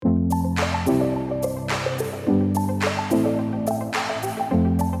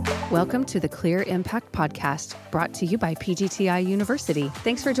Welcome to the Clear Impact Podcast, brought to you by PGTI University.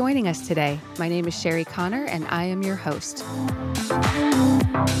 Thanks for joining us today. My name is Sherry Connor, and I am your host.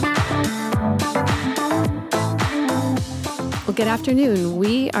 Well, good afternoon.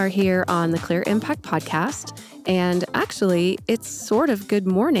 We are here on the Clear Impact Podcast, and actually, it's sort of good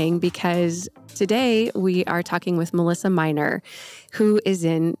morning because today we are talking with Melissa Miner, who is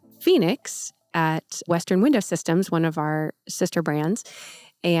in Phoenix at Western Window Systems, one of our sister brands.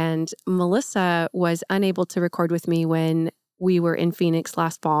 And Melissa was unable to record with me when we were in Phoenix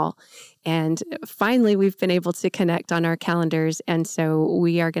last fall. And finally, we've been able to connect on our calendars. And so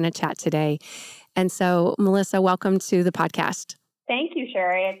we are going to chat today. And so, Melissa, welcome to the podcast. Thank you,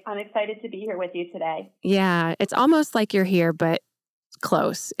 Sherry. I'm excited to be here with you today. Yeah, it's almost like you're here, but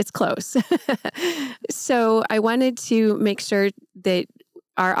close. It's close. So I wanted to make sure that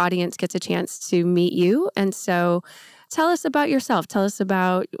our audience gets a chance to meet you. And so tell us about yourself. Tell us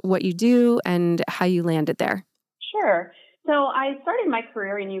about what you do and how you landed there. Sure. So I started my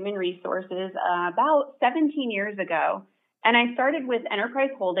career in human resources about 17 years ago. And I started with Enterprise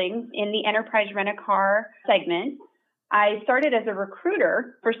Holdings in the Enterprise Rent-A-Car segment. I started as a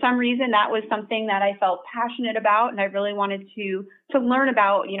recruiter. For some reason, that was something that I felt passionate about, and I really wanted to learn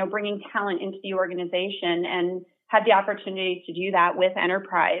about, bringing talent into the organization, and had the opportunity to do that with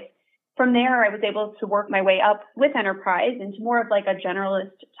Enterprise. From there, I was able to work my way up with Enterprise into more of like a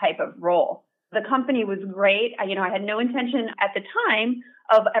generalist type of role. The company was great. I had no intention at the time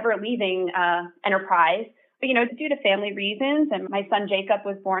of ever leaving Enterprise, but due to family reasons, and my son Jacob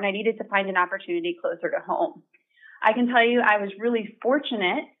was born, I needed to find an opportunity closer to home. I can tell you I was really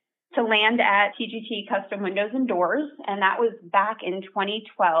fortunate to land at TGT Custom Windows and Doors, and that was back in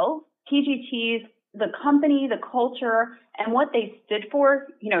 2012. TGT's the company, the culture, and what they stood for,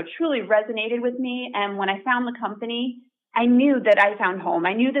 truly resonated with me. And when I found the company, I knew that I found home.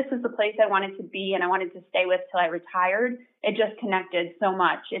 I knew this was the place I wanted to be and I wanted to stay with till I retired. It just connected so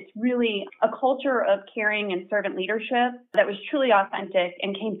much. It's really a culture of caring and servant leadership that was truly authentic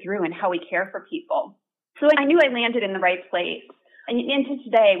and came through in how we care for people. So I knew I landed in the right place. And into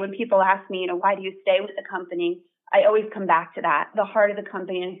today, when people ask me, why do you stay with the company? I always come back to that, the heart of the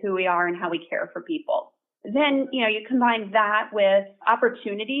company and who we are and how we care for people. Then, you combine that with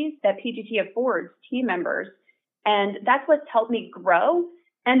opportunities that PGT affords team members. And that's what's helped me grow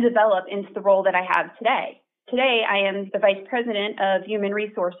and develop into the role that I have today. Today, I am the Vice President of Human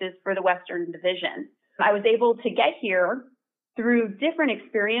Resources for the Western Division. I was able to get here through different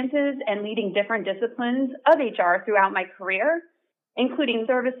experiences and leading different disciplines of HR throughout my career, including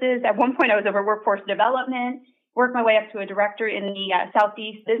services. At one point, I was over workforce development, worked my way up to a director in the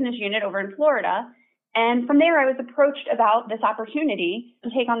Southeast Business Unit over in Florida. And from there, I was approached about this opportunity to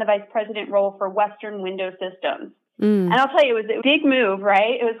take on the vice president role for Western Window Systems. And I'll tell you, it was a big move,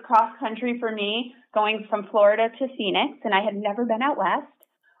 right? It was cross country for me, going from Florida to Phoenix, and I had never been out west,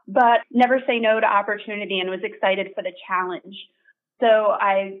 but never say no to opportunity and was excited for the challenge. So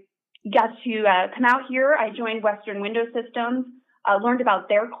I got to come out here. I joined Western Window Systems. Learned about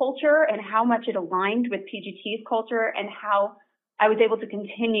their culture and how much it aligned with PGT's culture, and how I was able to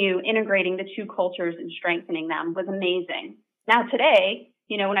continue integrating the two cultures and strengthening them was amazing. Now today,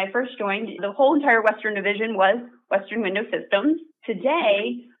 when I first joined, the whole entire Western Division was Western Window Systems.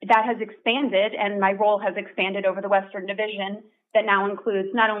 Today, that has expanded, and my role has expanded over the Western Division that now includes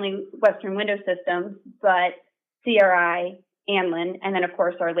not only Western Window Systems, but CRI, Anlin, and then, of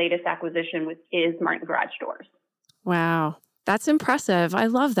course, our latest acquisition, which is Martin Garage Doors. Wow. That's impressive. I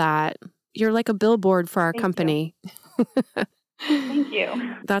love that. You're like a billboard for our company. Thank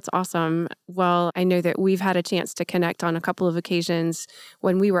you. That's awesome. Well, I know that we've had a chance to connect on a couple of occasions.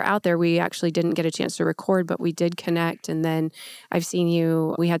 When we were out there, we actually didn't get a chance to record, but we did connect. And then I've seen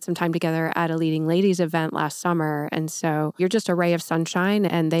you, we had some time together at a Leading Ladies event last summer. And so you're just a ray of sunshine,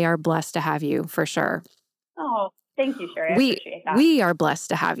 and they are blessed to have you for sure. Oh, thank you, Sherry. I appreciate that. We are blessed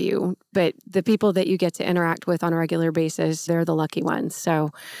to have you, but the people that you get to interact with on a regular basis, they're the lucky ones.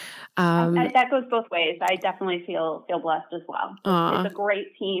 So that goes both ways. I definitely feel blessed as well. It's a great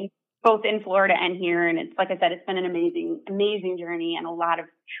team, both in Florida and here. And it's, like I said, it's been an amazing journey and a lot of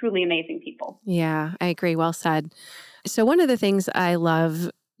truly amazing people. Yeah, I agree. Well said. So one of the things I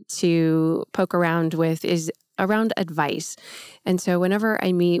love to poke around with is around advice. And so whenever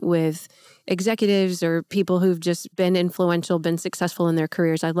I meet with executives or people who've just been influential, been successful in their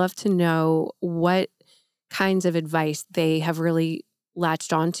careers, I'd love to know what kinds of advice they have really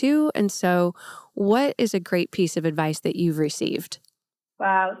latched onto. And so what is a great piece of advice that you've received?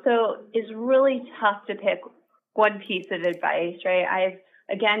 Wow. So it's really tough to pick one piece of advice, right? I've,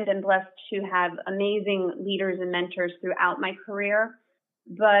 again, been blessed to have amazing leaders and mentors throughout my career.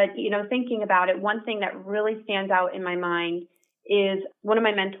 But, thinking about it, one thing that really stands out in my mind is one of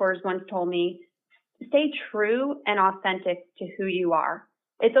my mentors once told me, stay true and authentic to who you are.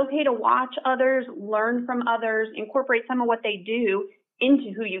 It's okay to watch others, learn from others, incorporate some of what they do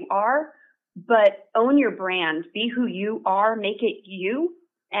into who you are, but own your brand, be who you are, make it you.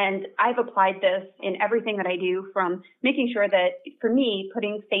 And I've applied this in everything that I do, from making sure that, for me,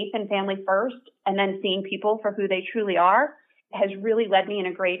 putting faith and family first and then seeing people for who they truly are has really led me in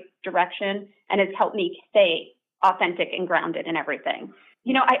a great direction and has helped me stay authentic and grounded in everything.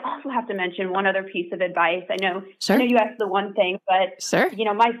 I also have to mention one other piece of advice. I know you asked the one thing, but Sure.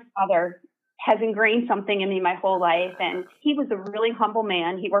 My father has ingrained something in me my whole life, and he was a really humble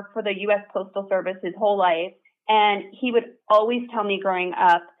man. He worked for the U.S. Postal Service his whole life, and he would always tell me growing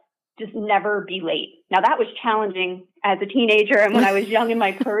up, just never be late. Now, that was challenging as a teenager and when I was young in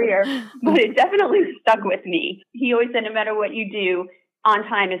my career, but it definitely stuck with me. He always said, no matter what you do, on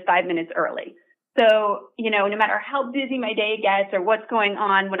time is 5 minutes early. So, no matter how busy my day gets or what's going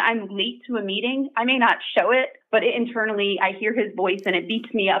on, when I'm late to a meeting, I may not show it, but internally I hear his voice and it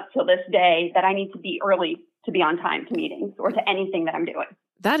beats me up till this day that I need to be early to be on time to meetings or to anything that I'm doing.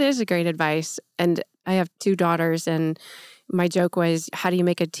 That is a great advice. And I have 2 daughters, and my joke was, how do you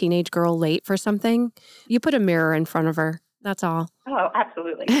make a teenage girl late for something? You put a mirror in front of her. That's all. Oh,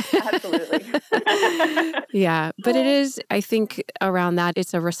 absolutely. Absolutely. Yeah. But it is, I think around that,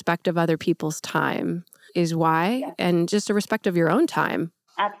 it's a respect of other people's time is why, Yes. and just a respect of your own time.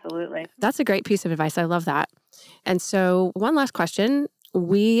 Absolutely. That's a great piece of advice. I love that. And so one last question.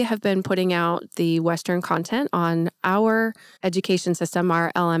 We have been putting out the Western content on our education system,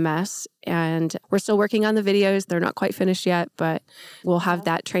 our LMS, and we're still working on the videos. They're not quite finished yet, but we'll have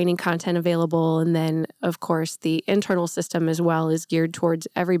that training content available. And then, of course, the internal system as well is geared towards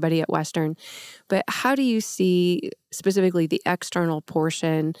everybody at Western. But how do you see specifically the external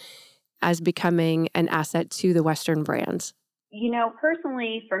portion as becoming an asset to the Western brands?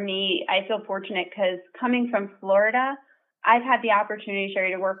 Personally, for me, I feel fortunate because coming from Florida, I've had the opportunity,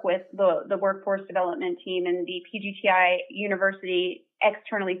 Sherry, to work with the workforce development team and the PGTI University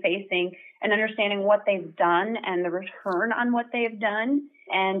externally facing and understanding what they've done and the return on what they've done.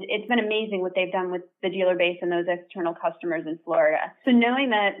 And it's been amazing what they've done with the dealer base and those external customers in Florida. So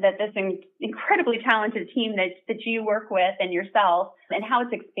knowing that this incredibly talented team that you work with and yourself and how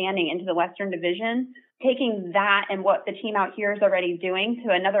it's expanding into the Western division, taking that and what the team out here is already doing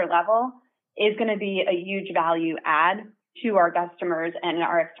to another level is going to be a huge value add to our customers and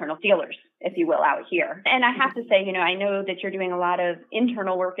our external dealers, if you will, out here. And I have to say, I know that you're doing a lot of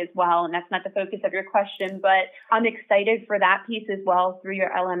internal work as well, and that's not the focus of your question, but I'm excited for that piece as well through your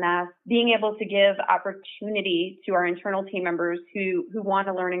LMS, being able to give opportunity to our internal team members who want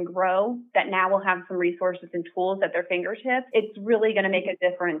to learn and grow, that now will have some resources and tools at their fingertips. It's really going to make a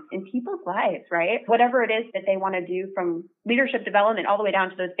difference in people's lives, right? Whatever it is that they want to do, from leadership development all the way down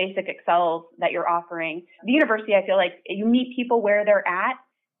to those basic Excels that you're offering. The university, I feel like you meet people where they're at,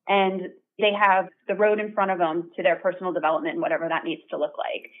 and they have the road in front of them to their personal development and whatever that needs to look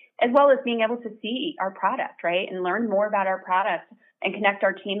like, as well as being able to see our product, right? And learn more about our product and connect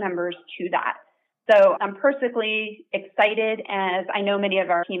our team members to that. So I'm personally excited, as I know many of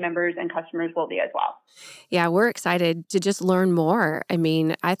our team members and customers will be as well. Yeah, we're excited to just learn more. I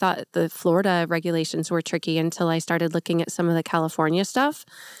mean, I thought the Florida regulations were tricky until I started looking at some of the California stuff.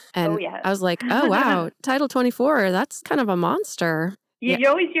 And I was like, oh, wow, Title 24, that's kind of a monster. You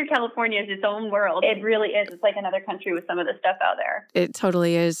always hear California is its own world. It really is. It's like another country with some of the stuff out there. It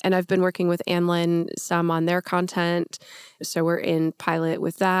totally is. And I've been working with Anlin some on their content. So we're in pilot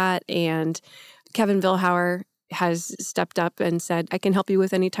with that. And Kevin Vilhauer has stepped up and said, I can help you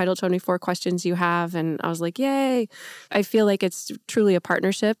with any Title 24 questions you have. And I was like, yay. I feel like it's truly a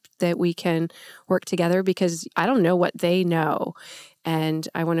partnership that we can work together, because I don't know what they know. And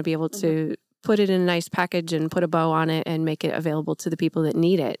I want to be able to put it in a nice package and put a bow on it and make it available to the people that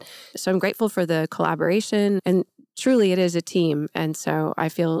need it. So I'm grateful for the collaboration, and truly it is a team. And so I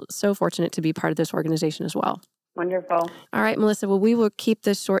feel so fortunate to be part of this organization as well. Wonderful. All right, Melissa. Well, we will keep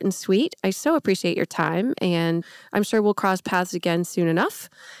this short and sweet. I so appreciate your time, and I'm sure we'll cross paths again soon enough.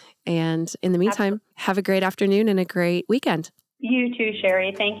 And in the meantime, have a great afternoon and a great weekend. You too,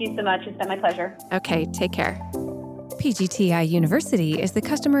 Sherry. Thank you so much. It's been my pleasure. Okay, take care. PGTI University is the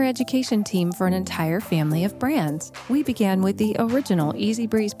customer education team for an entire family of brands. We began with the original Easy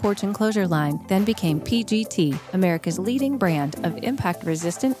Breeze porch enclosure line, then became PGT, America's leading brand of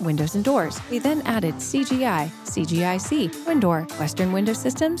impact-resistant windows and doors. We then added CGI, CGIC, Windor, Western Window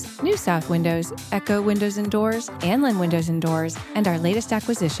Systems, New South Windows, Echo Windows and Doors, Anlin Windows and Doors, and our latest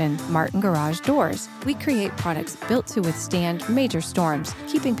acquisition, Martin Garage Doors. We create products built to withstand major storms,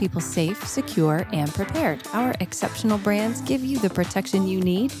 keeping people safe, secure, and prepared. Our exceptional brands give you the protection you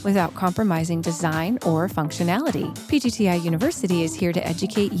need without compromising design or functionality. PGTI University is here to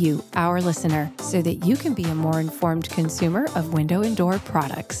educate you, our listener, so that you can be a more informed consumer of window and door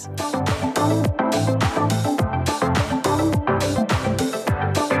products.